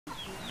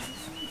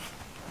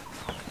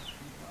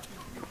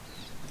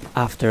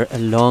After a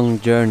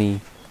long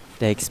journey,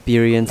 the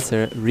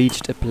experiencer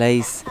reached a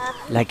place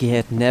like he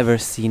had never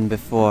seen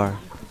before.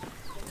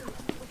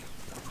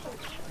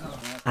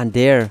 And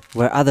there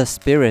were other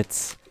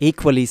spirits,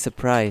 equally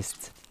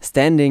surprised,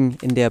 standing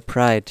in their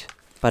pride,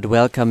 but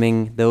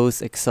welcoming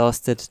those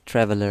exhausted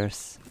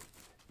travelers.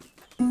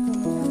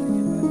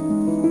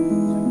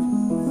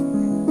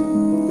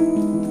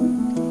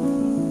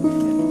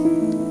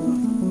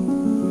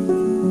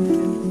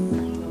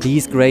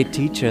 These great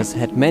teachers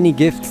had many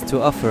gifts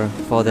to offer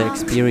for the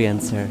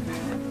experiencer.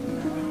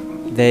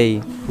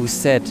 They, who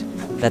said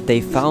that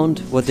they found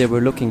what they were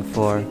looking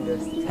for,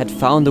 had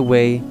found a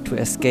way to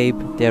escape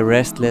their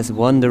restless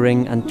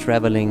wandering and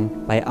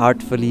traveling by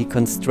artfully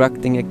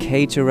constructing a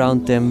cage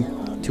around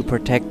them to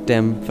protect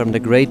them from the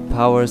great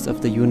powers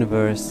of the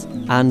universe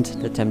and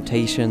the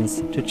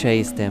temptations to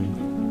chase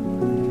them.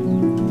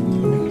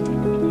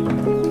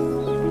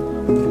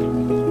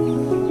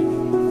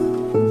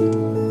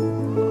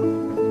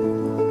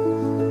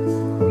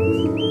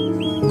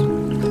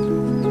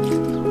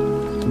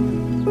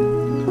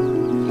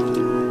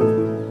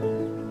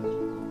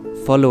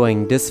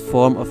 Following this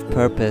form of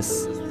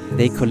purpose,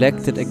 they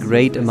collected a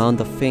great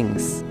amount of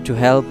things to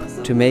help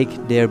to make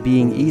their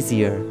being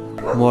easier,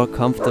 more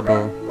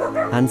comfortable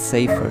and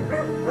safer.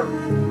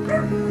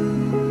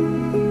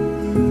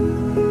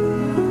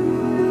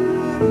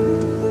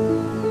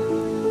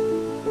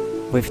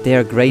 With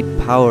their great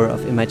power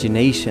of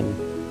imagination,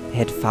 they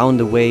had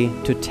found a way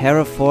to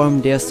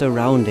terraform their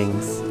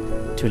surroundings,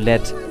 to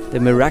let the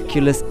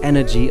miraculous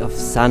energy of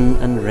sun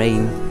and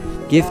rain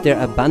give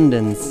their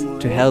abundance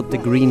to help the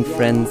green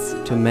friends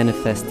to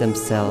manifest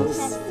themselves,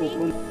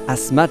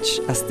 as much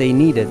as they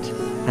needed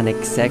and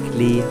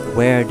exactly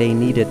where they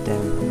needed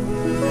them.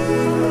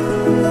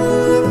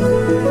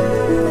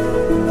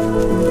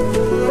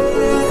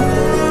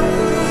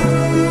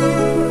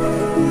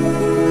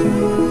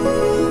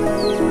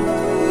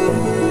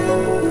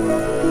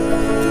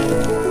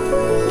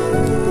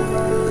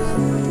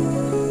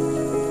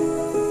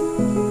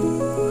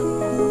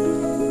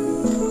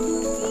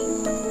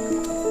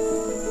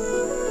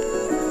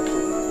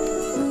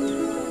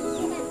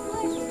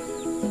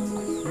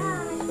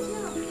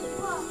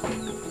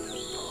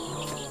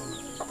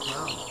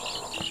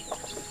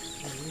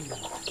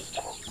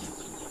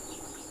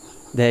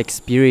 The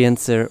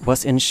experiencer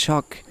was in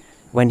shock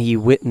when he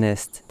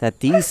witnessed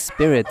that these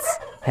spirits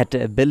had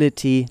the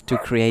ability to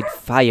create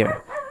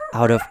fire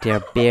out of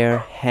their bare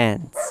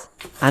hands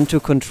and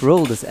to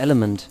control this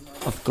element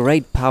of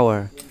great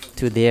power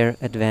to their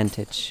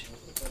advantage.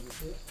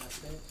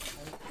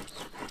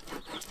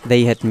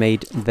 They had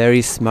made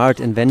very smart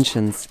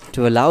inventions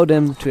to allow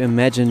them to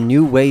imagine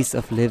new ways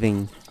of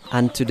living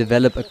and to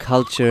develop a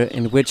culture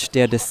in which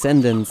their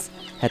descendants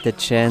had the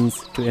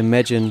chance to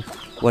imagine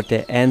what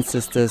their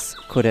ancestors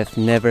could have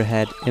never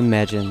had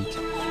imagined.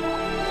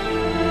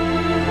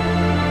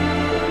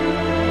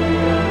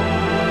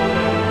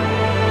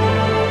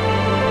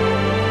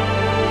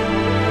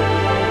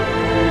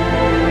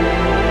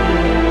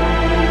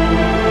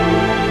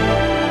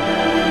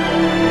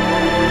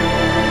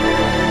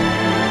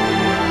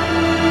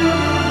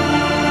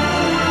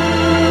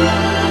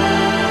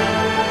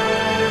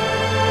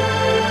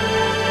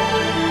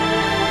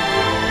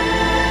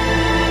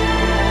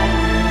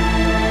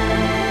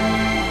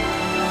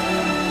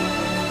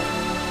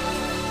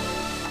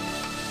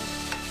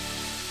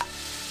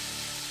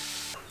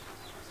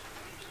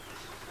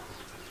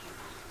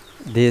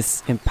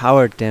 This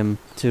empowered them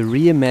to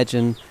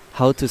reimagine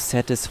how to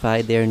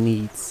satisfy their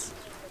needs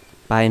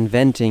by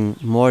inventing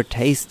more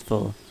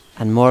tasteful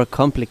and more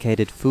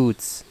complicated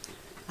foods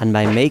and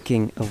by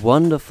making a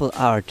wonderful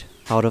art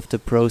out of the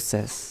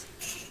process.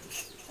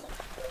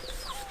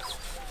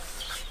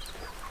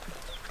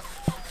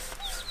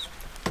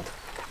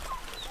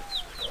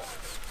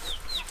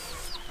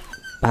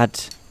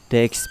 But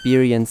the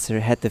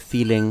experiencer had the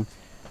feeling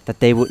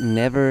that they would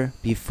never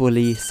be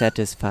fully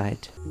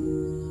satisfied.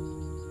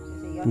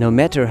 No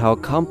matter how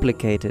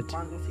complicated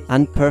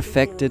and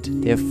perfected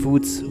their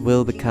foods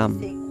will become.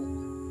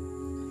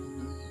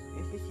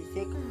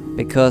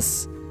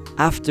 Because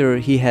after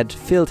he had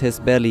filled his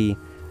belly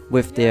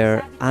with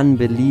their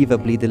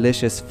unbelievably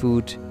delicious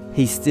food,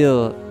 he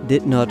still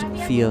did not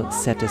feel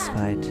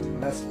satisfied.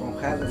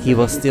 He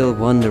was still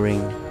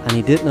wondering, and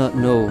he did not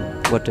know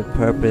what the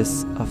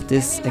purpose of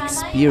this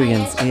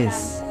experience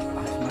is.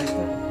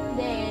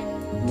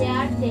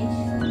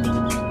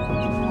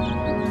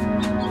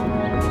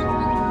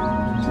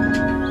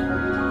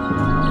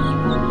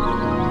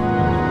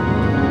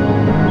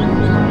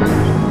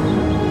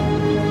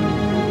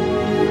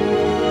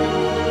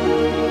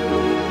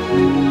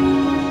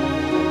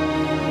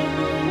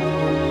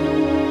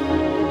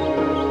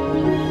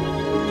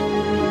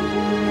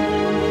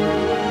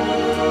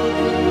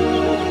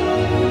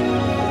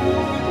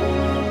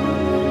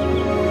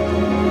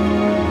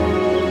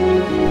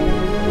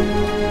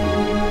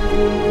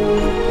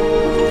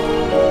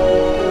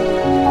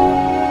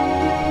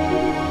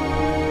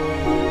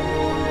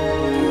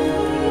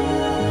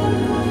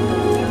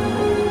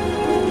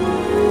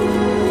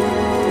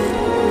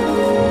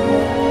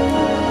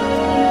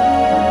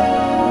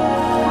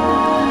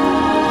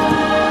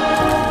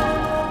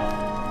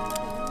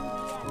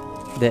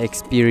 the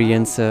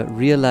experiencer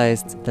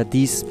realized that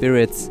these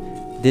spirits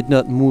did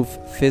not move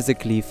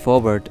physically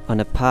forward on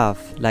a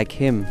path like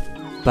him,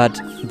 but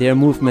their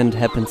movement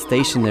happened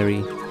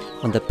stationary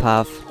on the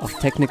path of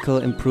technical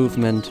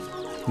improvement,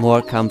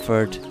 more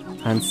comfort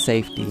and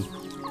safety.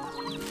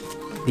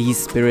 These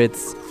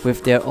spirits,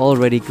 with their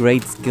already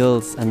great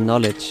skills and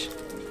knowledge,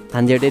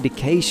 and their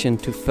dedication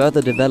to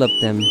further develop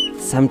them,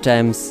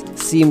 sometimes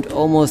seemed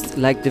almost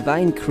like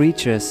divine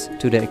creatures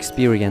to the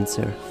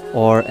experiencer,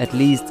 or at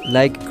least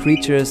like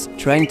creatures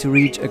trying to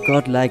reach a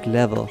godlike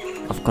level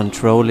of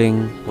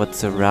controlling what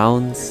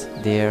surrounds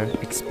their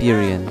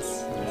experience.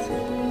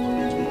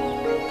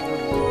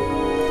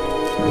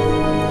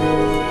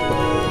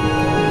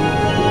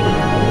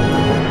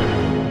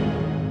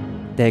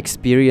 The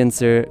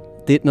experiencer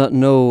did not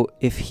know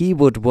if he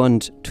would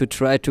want to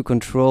try to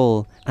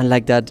control and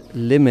like that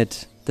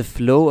limit the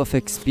flow of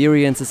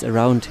experiences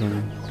around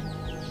him.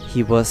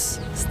 He was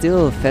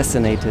still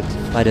fascinated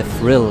by the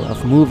thrill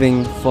of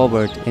moving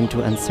forward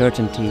into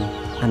uncertainty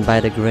and by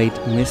the great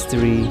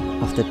mystery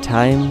of the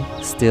time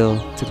still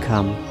to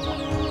come.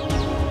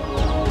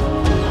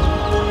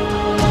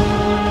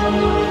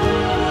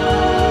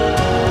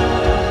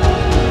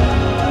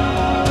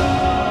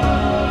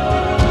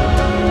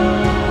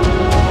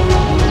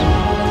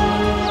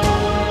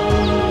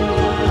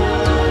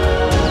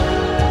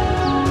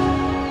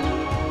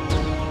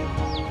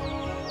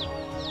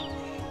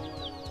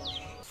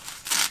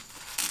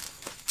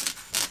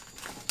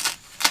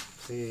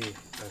 Sí,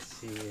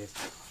 así es.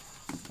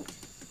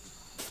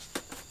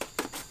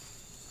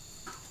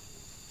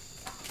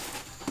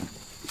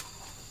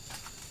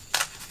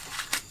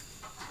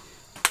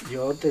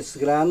 Yo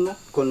desgrano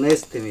con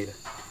este, mira.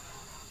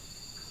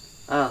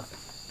 Ah,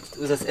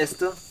 ¿usas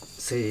esto?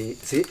 Sí,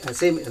 sí,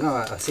 así, no,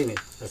 así,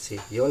 mira, así.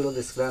 Yo lo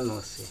desgrano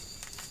así.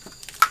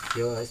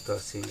 Yo esto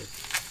así, mira.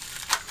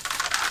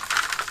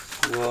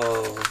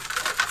 Wow.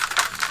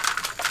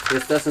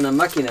 Estás en una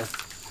máquina.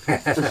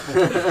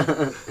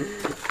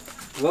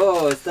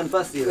 Wow, es tan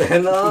fácil.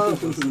 No,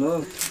 pues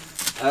no.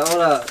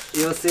 Ahora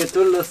yo sé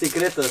todos los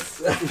secretos.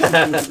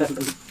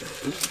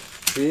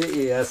 Sí,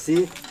 y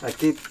así,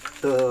 aquí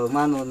tu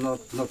mano no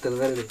te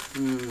duele.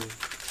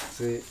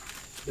 Sí.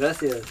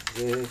 Gracias.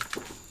 Sí.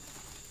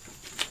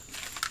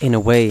 In a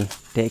way,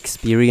 the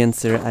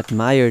experiencer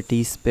admired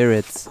these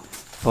spirits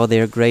for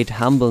their great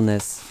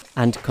humbleness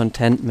and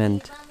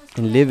contentment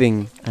in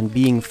living and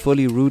being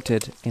fully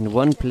rooted in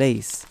one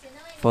place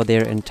for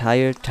their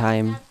entire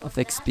time of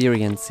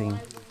experiencing,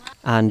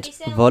 and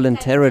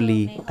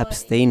voluntarily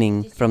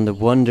abstaining from the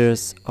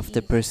wonders of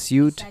the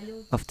pursuit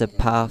of the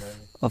path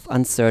of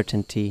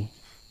uncertainty.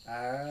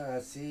 Ah,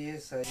 así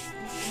es.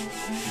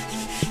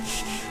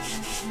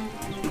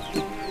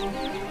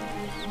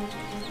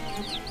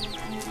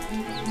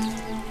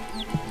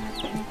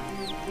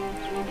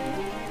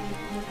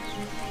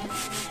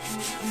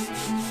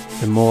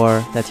 The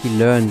more that he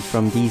learned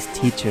from these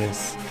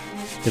teachers,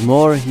 the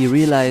more he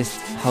realized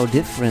how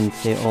different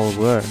they all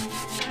were,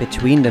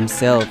 between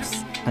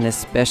themselves and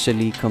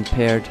especially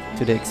compared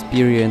to the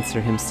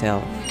experiencer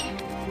himself.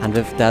 And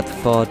with that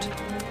thought,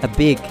 a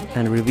big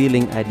and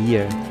revealing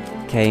idea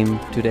came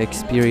to the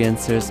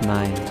experiencer's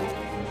mind.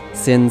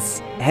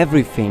 Since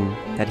everything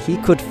that he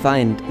could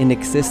find in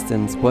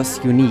existence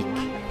was unique,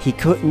 he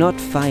could not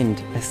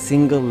find a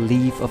single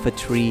leaf of a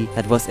tree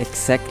that was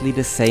exactly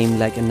the same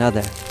like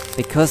another,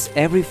 because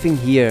everything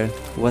here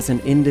was an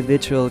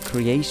individual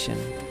creation.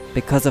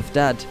 Because of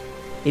that,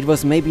 it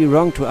was maybe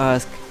wrong to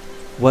ask,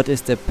 what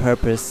is the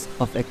purpose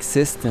of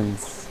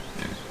existence?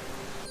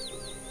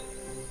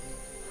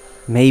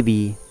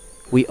 Maybe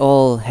we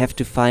all have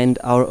to find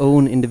our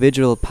own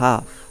individual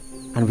path,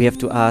 and we have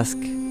to ask,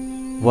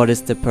 what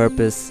is the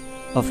purpose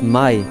of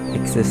my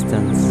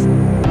existence?